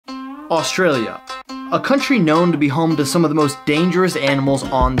Australia, a country known to be home to some of the most dangerous animals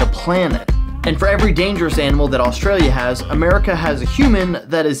on the planet. And for every dangerous animal that Australia has, America has a human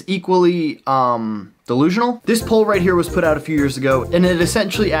that is equally, delusional. This poll right here was put out a few years ago, and it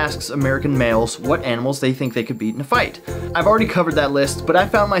essentially asks American males what animals they think they could beat in a fight. I've already covered that list, but I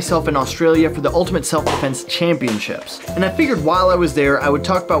found myself in Australia for the Ultimate Self-Defense Championships. And I figured while I was there, I would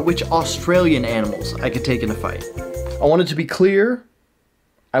talk about which Australian animals I could take in a fight. I wanted to be clear,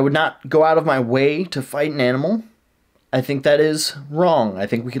 I would not go out of my way to fight an animal. I think that is wrong. I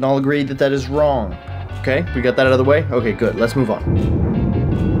think we can all agree that that is wrong. Okay, we got that out of the way? Okay, good. Let's move on.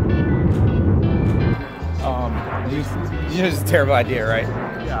 Just a terrible idea, right?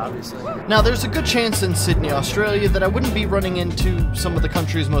 Yeah, obviously. Now, there's a good chance in Sydney, Australia, that I wouldn't be running into some of the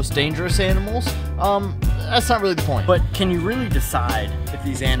country's most dangerous animals. That's not really the point. But can you really decide if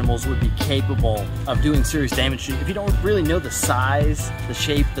these animals would be capable of doing serious damage to you if you don't really know the size, the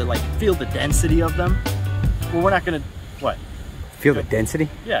shape, feel the density of them? Well, we're not gonna, what? Feel the density?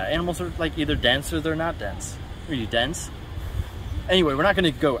 Yeah, animals are either dense or they're not dense. Are you dense? Anyway, we're not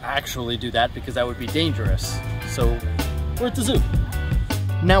gonna go actually do that because that would be dangerous. So, we're at the zoo.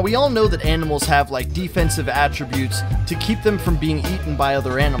 Now, we all know that animals have defensive attributes to keep them from being eaten by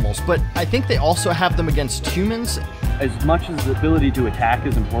other animals, but I think they also have them against humans. As much as the ability to attack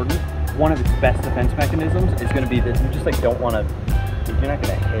is important, one of its best defense mechanisms is gonna be that you just don't wanna, you're not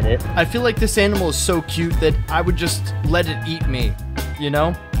gonna hit it. I feel like this animal is so cute that I would just let it eat me, you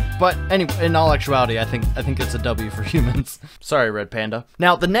know? But anyway, in all actuality, I think it's a W for humans. Sorry, Red Panda.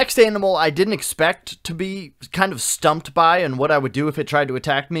 Now, the next animal I didn't expect to be kind of stumped by and what I would do if it tried to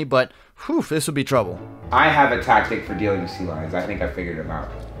attack me, but whew, this would be trouble. I have a tactic for dealing with sea lions. I think I figured them out.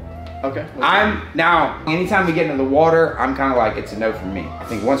 Okay. Now, anytime we get into the water, I'm kind of like, it's a no from me. I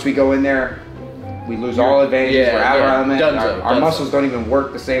think once we go in there, we lose all advantages. We're out of our element. Our muscles don't even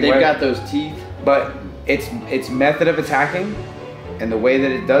work the same way. They've got those teeth. But its method of attacking and the way that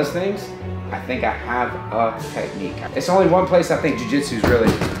it does things, I think I have a technique. It's only one place I think jiu-jitsu is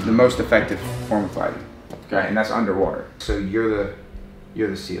really the most effective form of fighting. Okay, and that's underwater. So you're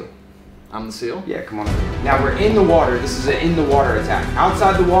the seal. I'm the seal? Yeah, come on. Now we're in the water. This is an in the water attack.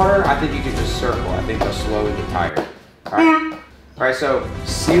 Outside the water, I think you can just circle. I think they'll slowly get tired. All right. All right, so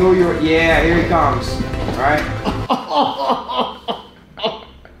seal your, yeah, here he comes. All right.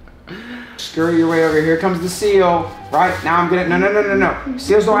 Scurry your way over. Here comes the seal. Right, now I'm gonna, no.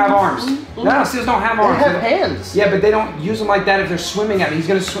 Seals don't have arms. No, seals don't have arms. They have hands. Yeah, but they don't use them like that if they're swimming at me. He's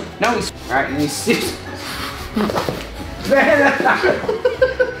gonna swim, no, he's, all right, and he sees.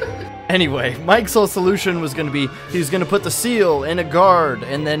 Anyway, Mike's whole solution was going to be, he was going to put the seal in a guard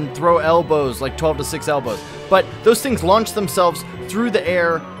and then throw elbows, 12 to 6 elbows. But those things launch themselves through the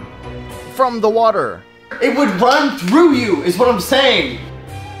air from the water. It would run through you, is what I'm saying.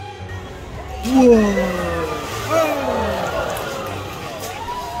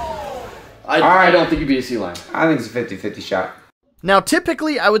 I don't think you'd be a sea lion. I think it's a 50-50 shot. Now,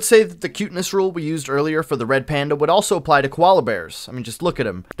 typically, I would say that the cuteness rule we used earlier for the red panda would also apply to koala bears. I mean, just look at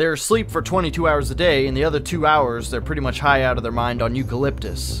them. They're asleep for 22 hours a day, and the other 2 hours, they're pretty much high out of their mind on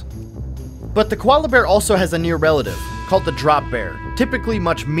eucalyptus. But the koala bear also has a near relative, called the drop bear, typically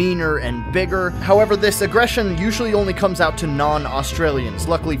much meaner and bigger. However, this aggression usually only comes out to non-Australians.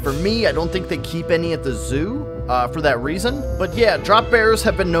 Luckily for me, I don't think they keep any at the zoo for that reason. But yeah, drop bears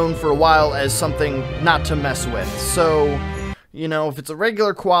have been known for a while as something not to mess with. So, you know, if it's a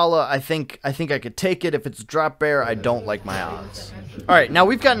regular koala, I think I could take it. If it's a drop bear, I don't like my odds. Alright, now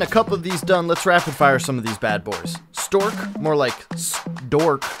we've gotten a couple of these done. Let's rapid fire some of these bad boys. Stork, more like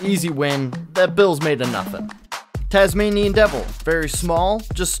stork, easy win. That bill's made of nothing. Tasmanian devil, very small,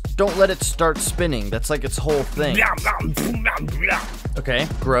 just don't let it start spinning. That's like its whole thing. Okay,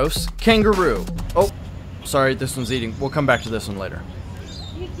 gross. Kangaroo. Oh, sorry, this one's eating. We'll come back to this one later.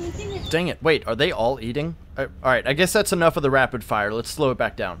 Dang it, wait, are they all eating? Alright, I guess that's enough of the rapid fire. Let's slow it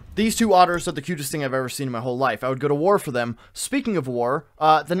back down. These two otters are the cutest thing I've ever seen in my whole life. I would go to war for them. Speaking of war,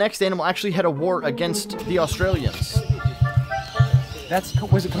 the next animal actually had a war against the Australians.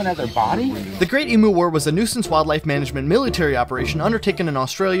 Was it coming out of their body? The Great Emu War was a nuisance wildlife management military operation undertaken in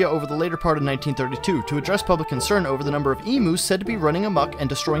Australia over the later part of 1932 to address public concern over the number of emus said to be running amok and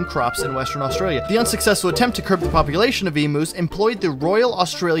destroying crops in Western Australia. The unsuccessful attempt to curb the population of emus employed the Royal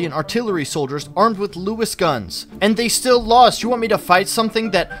Australian Artillery soldiers armed with Lewis guns. And they still lost. You want me to fight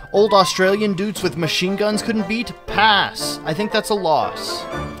something that old Australian dudes with machine guns couldn't beat? Pass. I think that's a loss. Do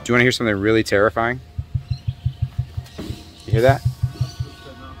you want to hear something really terrifying? You hear that?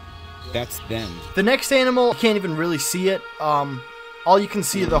 That's them. The next animal, you can't even really see it. All you can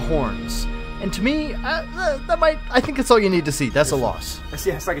see are the horns. And to me, I think that's all you need to see. That's a loss.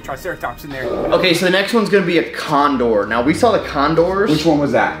 Yeah, it's like a triceratops in there. Okay, so the next one's gonna be a condor. Now we saw the condors. Which one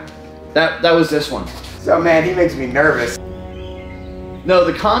was that? That was this one. So man, he makes me nervous. No,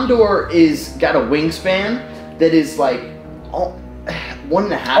 the condor is got a wingspan that is like 1.5.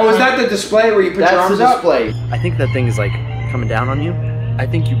 Oh, is that the display where you put your arms the up? display. I think that thing is like coming down on you. I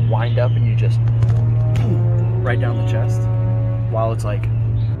think you wind up and you just right down the chest while it's like.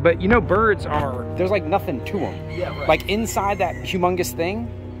 But you know, birds are, there's like nothing to them. Yeah, right. Like inside that humongous thing,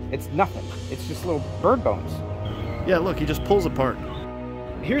 it's nothing. It's just little bird bones. Yeah, look, he just pulls apart.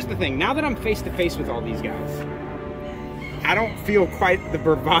 Here's the thing, now that I'm face to face with all these guys, I don't feel quite the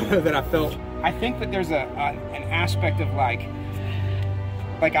bravado that I felt. I think that there's an aspect of like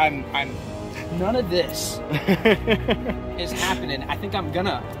I'm none of this is happening. I think I'm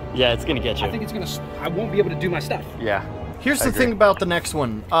gonna. Yeah, it's gonna get you. I think it's gonna. I won't be able to do my stuff. Yeah. Here's the thing about the next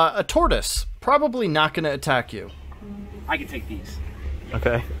one. A tortoise, probably not gonna attack you. I can take these.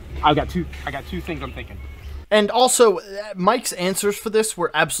 Okay. I got two things I'm thinking. And also, Mike's answers for this were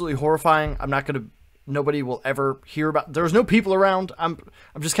absolutely horrifying. Nobody will ever hear about. There was no people around. I'm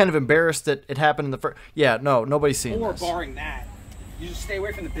just kind of embarrassed that it happened in the first. Yeah, no, nobody's seen Or this. barring that, you just stay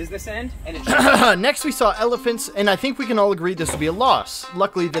away from the business end, and it's Next, we saw elephants, and I think we can all agree this would be a loss.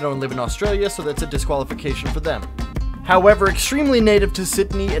 Luckily, they don't live in Australia, so that's a disqualification for them. However, extremely native to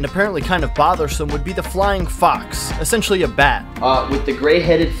Sydney and apparently kind of bothersome would be the flying fox, essentially a bat. With the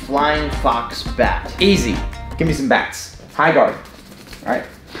gray-headed flying fox bat. Easy. Give me some bats. High guard. All right.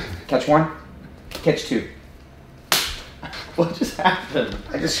 Catch one. Catch two. What just happened?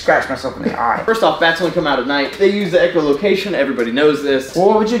 I just scratched myself in the eye. First off, bats only come out at night. They use the echolocation. Everybody knows this. Well,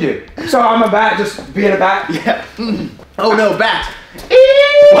 what would you do? So I'm a bat, just being a bat? Yeah. Oh no, bat.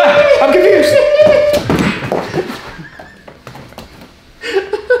 What? I'm confused.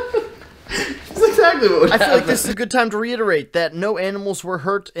 That's exactly what would happen. I feel like this is a good time to reiterate that no animals were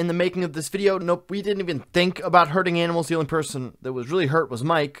hurt in the making of this video. Nope, we didn't even think about hurting animals. The only person that was really hurt was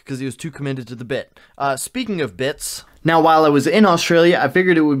Mike because he was too committed to the bit. Speaking of bits, now while I was in Australia, I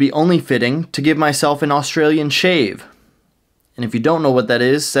figured it would be only fitting to give myself an Australian shave. And if you don't know what that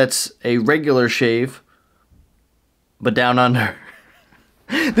is, that's a regular shave, but down under.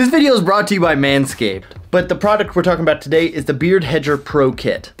 This video is brought to you by Manscaped, but the product we're talking about today is the Beard Hedger Pro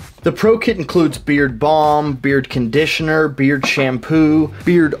Kit. The Pro Kit includes beard balm, beard conditioner, beard shampoo,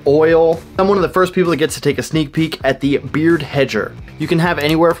 beard oil. I'm one of the first people that gets to take a sneak peek at the Beard Hedger. You can have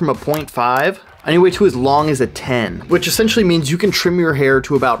anywhere from a 0.5 anyway to as long as a 10, which essentially means you can trim your hair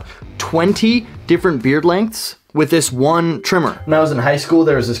to about 20 different beard lengths with this one trimmer. When I was in high school,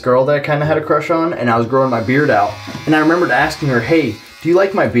 there was this girl that I kind of had a crush on, and I was growing my beard out. And I remembered asking her, hey, do you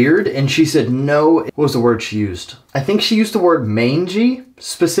like my beard? And she said no. What was the word she used? I think she used the word mangy,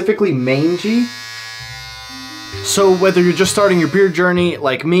 specifically mangy. So whether you're just starting your beard journey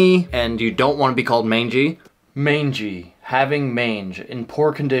like me, and you don't want to be called mangy, having mange, in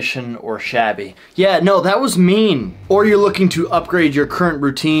poor condition or shabby. Yeah, no, that was mean. Or you're looking to upgrade your current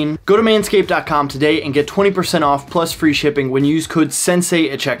routine, go to manscaped.com today and get 20% off plus free shipping when you use code Sensei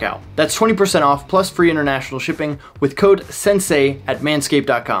at checkout. That's 20% off plus free international shipping with code Sensei at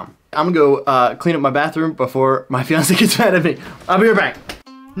manscaped.com. I'm gonna go clean up my bathroom before my fiance gets mad at me. I'll be right back.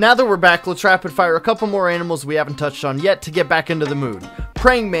 Now that we're back, let's rapid fire a couple more animals we haven't touched on yet to get back into the mood.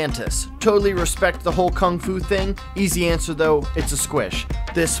 Praying mantis. Totally respect the whole kung fu thing. Easy answer though, it's a squish.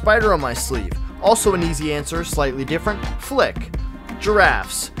 This spider on my sleeve. Also an easy answer, slightly different. Flick.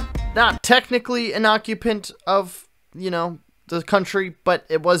 Giraffes. Not technically an occupant of, the country, but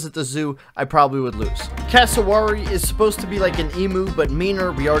it was at the zoo. I probably would lose. Cassowary is supposed to be like an emu, but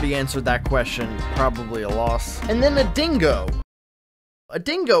meaner. We already answered that question. Probably a loss. And then a dingo. A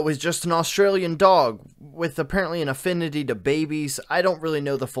dingo is just an Australian dog with apparently an affinity to babies. I don't really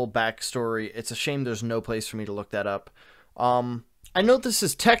know the full backstory. It's a shame there's no place for me to look that up. I know this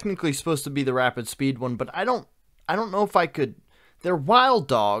is technically supposed to be the rapid speed one, but I don't know if I could. They're wild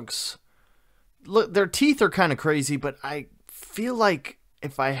dogs. Look, their teeth are kind of crazy, but I feel like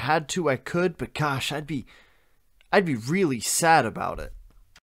if I had to, I could. But gosh, I'd be really sad about it.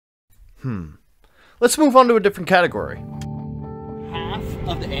 Let's move on to a different category. Half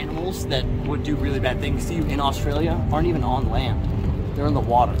of the animals that would do really bad things to you in Australia aren't even on land. They're in the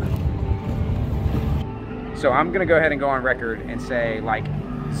water. So I'm gonna go ahead and go on record and say like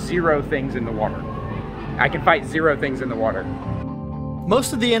 0 things in the water. I can fight 0 things in the water.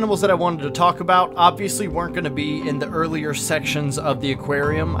 Most of the animals that I wanted to talk about obviously weren't going to be in the earlier sections of the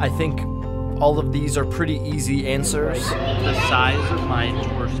aquarium. I think all of these are pretty easy answers. The size of my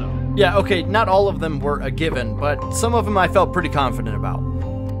torso. Yeah, okay, not all of them were a given, but some of them I felt pretty confident about.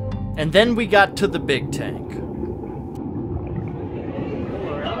 And then we got to the big tank.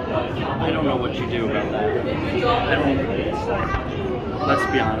 I don't know what you do about that.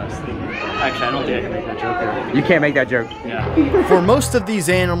 Let's be honest. Actually, I don't think I can make that joke here. You can't make that joke. Yeah. For most of these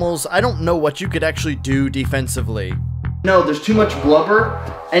animals, I don't know what you could actually do defensively. No, there's too much blubber.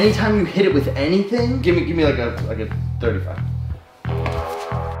 Anytime you hit it with anything, give me like a 35.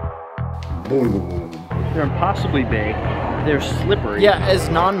 They're impossibly big. They're slippery. Yeah, as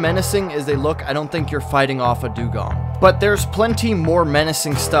non-menacing as they look, I don't think you're fighting off a dugong. But there's plenty more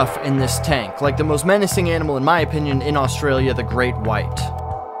menacing stuff in this tank, like the most menacing animal, in my opinion, in Australia, the great white.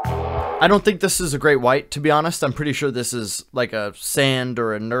 I don't think this is a great white, to be honest. I'm pretty sure this is like a sand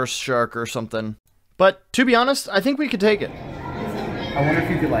or a nurse shark or something. But to be honest, I think we could take it. I wonder if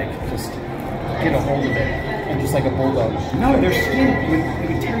you could like just get a hold of it and just like a bulldog. No, their skin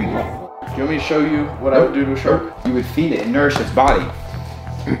would tear you up. Do you want me to show you what I would do to a shark? You would feed it and nourish its body.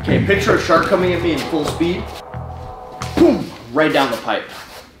 Okay, picture a shark coming at me in full speed. Boom! Right down the pipe.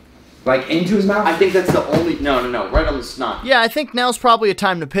 Like into his mouth? I think that's the only... No, right on the snot. Yeah, I think now's probably a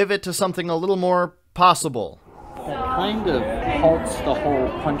time to pivot to something a little more possible. That kind of halts the whole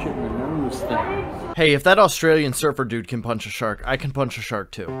punch it in the nose thing. Hey, if that Australian surfer dude can punch a shark, I can punch a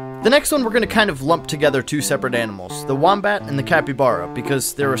shark too. The next one, we're going to kind of lump together two separate animals, the wombat and the capybara,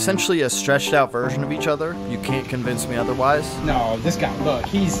 because they're essentially a stretched out version of each other. You can't convince me otherwise. No, this guy, look,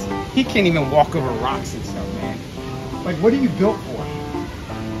 he can't even walk over rocks and stuff, man. Like, what are you built for?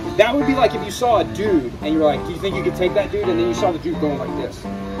 That would be like if you saw a dude and you're like, do you think you could take that dude? And then you saw the dude going like this.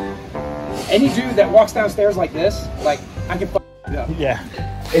 Any dude that walks downstairs like this, like, I can fuck it up. Yeah.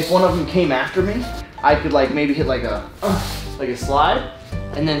 If one of them came after me, I could like maybe hit like a slide,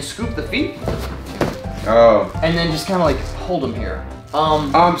 and then scoop the feet. Oh. And then just kind of like hold him here.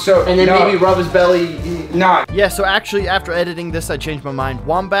 So and then maybe rub his belly. No. Yeah, so actually after editing this, I changed my mind.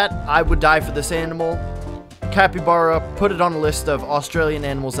 Wombat, I would die for this animal. Capybara, put it on a list of Australian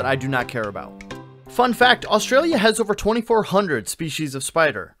animals that I do not care about. Fun fact, Australia has over 2,400 species of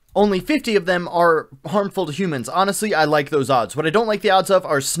spider. Only 50 of them are harmful to humans. Honestly, I like those odds. What I don't like the odds of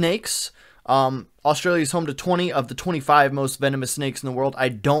are snakes. Australia is home to 20 of the 25 most venomous snakes in the world. I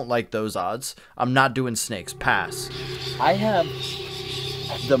don't like those odds. I'm not doing snakes. Pass. I have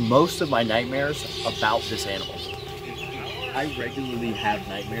the most of my nightmares about this animal. I regularly have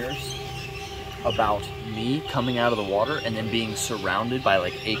nightmares about me coming out of the water and then being surrounded by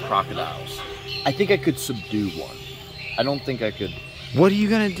like 8 crocodiles. I think I could subdue one. I don't think I could. What are you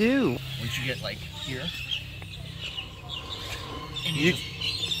gonna do? Once you get like here.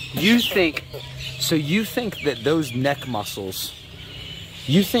 You think, so you think that those neck muscles,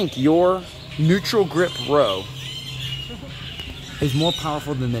 you think your neutral grip row is more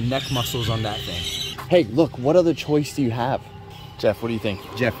powerful than the neck muscles on that thing? Hey, look, what other choice do you have? Jeff, what do you think?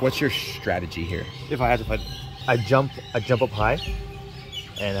 Jeff, what's your strategy here? If I had to fight, I'd jump up high,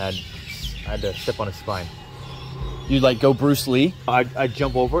 and I'd step on his spine. You'd like go Bruce Lee? I'd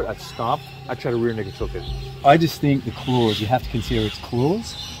jump over it, I'd stomp, I'd try to rear naked choke it. I just think the claws, you have to consider its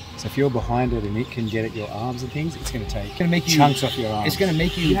claws. So if you're behind it and it can get at your arms and things, it's going to take chunks off your arms. It's going to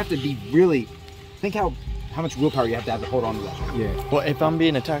make you have to be really, think how much willpower you have to hold on to that. Yeah. Well, if I'm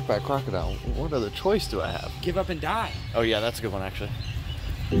being attacked by a crocodile, what other choice do I have? Give up and die. Oh yeah, that's a good one actually.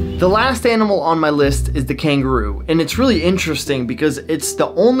 The last animal on my list is the kangaroo, and it's really interesting because it's the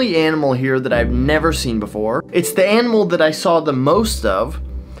only animal here that I've never seen before. It's the animal that I saw the most of.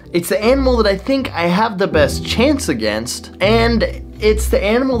 It's the animal that I think I have the best chance against, and it's the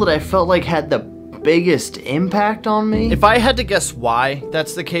animal that I felt like had the biggest impact on me. If I had to guess why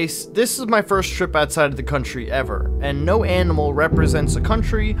that's the case, this is my first trip outside of the country ever, and no animal represents a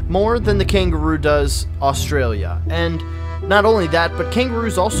country more than the kangaroo does Australia. And not only that, but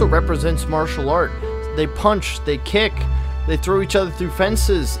kangaroos also represents martial art. They punch, they kick, they throw each other through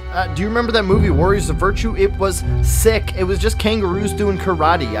fences. Do you remember that movie, Warriors of Virtue? It was sick. It was just kangaroos doing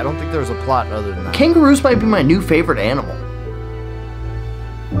karate. I don't think there was a plot other than that. Kangaroos might be my new favorite animal.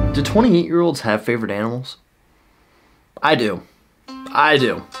 Do 28-year-olds have favorite animals? I do. I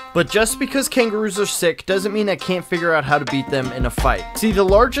do. But just because kangaroos are sick doesn't mean I can't figure out how to beat them in a fight. See, the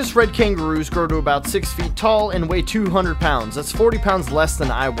largest red kangaroos grow to about 6 feet tall and weigh 200 pounds. That's 40 pounds less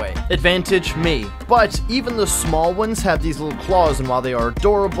than I weigh. Advantage me. But even the small ones have these little claws, and while they are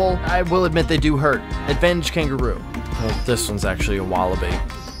adorable, I will admit they do hurt. Advantage kangaroo. Well, this one's actually a wallaby.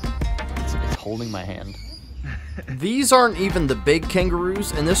 It's holding my hand. These aren't even the big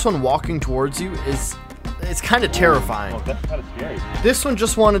kangaroos, and this one walking towards you it's kind of terrifying. Oh, that's kind of scary. This one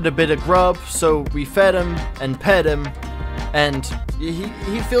just wanted a bit of grub, so we fed him and pet him, and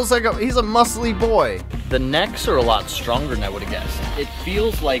he feels like he's a muscly boy. The necks are a lot stronger than I would have guessed. It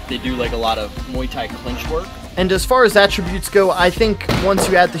feels like they do like a lot of Muay Thai clinch work. And as far as attributes go, I think once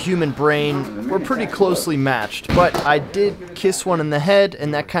you add the human brain, we're pretty closely matched. But I did kiss one in the head,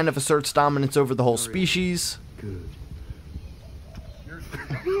 and that kind of asserts dominance over the whole species. Good.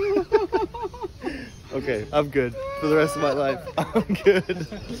 Okay, I'm good. For the rest of my life, I'm good.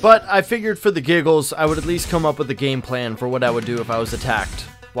 But I figured for the giggles, I would at least come up with a game plan for what I would do if I was attacked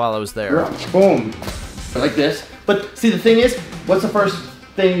while I was there. Boom. Like this. But see, the thing is, what's the first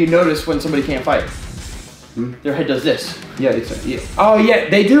thing you notice when somebody can't fight? Their head does this. Yeah, oh yeah,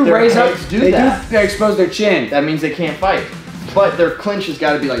 they do Their raise up. heads do that. They expose their chin. That means they can't fight. But their clinch has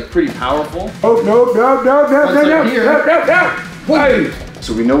got to be like pretty powerful. Oh no. Hey.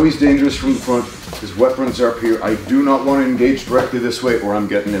 So we know he's dangerous from the front. His weapons are up here. I do not want to engage directly this way or I'm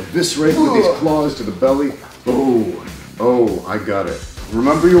getting eviscerated with these claws to the belly. Oh, I got it.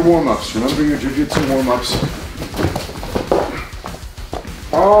 Remember your warm-ups. Remember your jiu-jitsu warm-ups.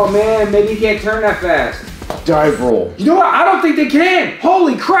 Oh man, maybe you can't turn that fast. Dive roll. You know what? I don't think they can.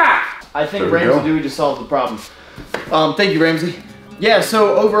 Holy crap! I think There we Ramsey go. Dewey just solved the problem. Thank you, Ramsey. Yeah,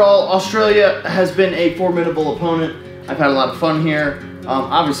 so overall, Australia has been a formidable opponent. I've had a lot of fun here.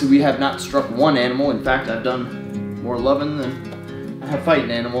 Obviously, we have not struck one animal. In fact, I've done more loving than I have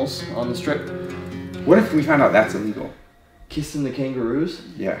fighting animals on this trip. What if we found out that's illegal? Kissing the kangaroos?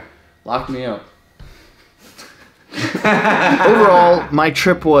 Yeah. Lock me up. Overall, my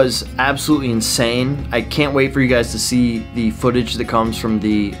trip was absolutely insane. I can't wait for you guys to see the footage that comes from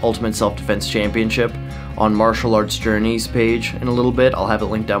the Ultimate Self-Defense Championship on Martial Arts Journeys page in a little bit. I'll have it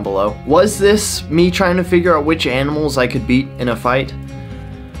linked down below. Was this me trying to figure out which animals I could beat in a fight?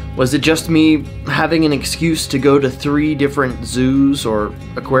 Was it just me having an excuse to go to 3 different zoos or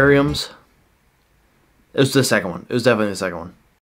aquariums? It was the second one. It was definitely the second one.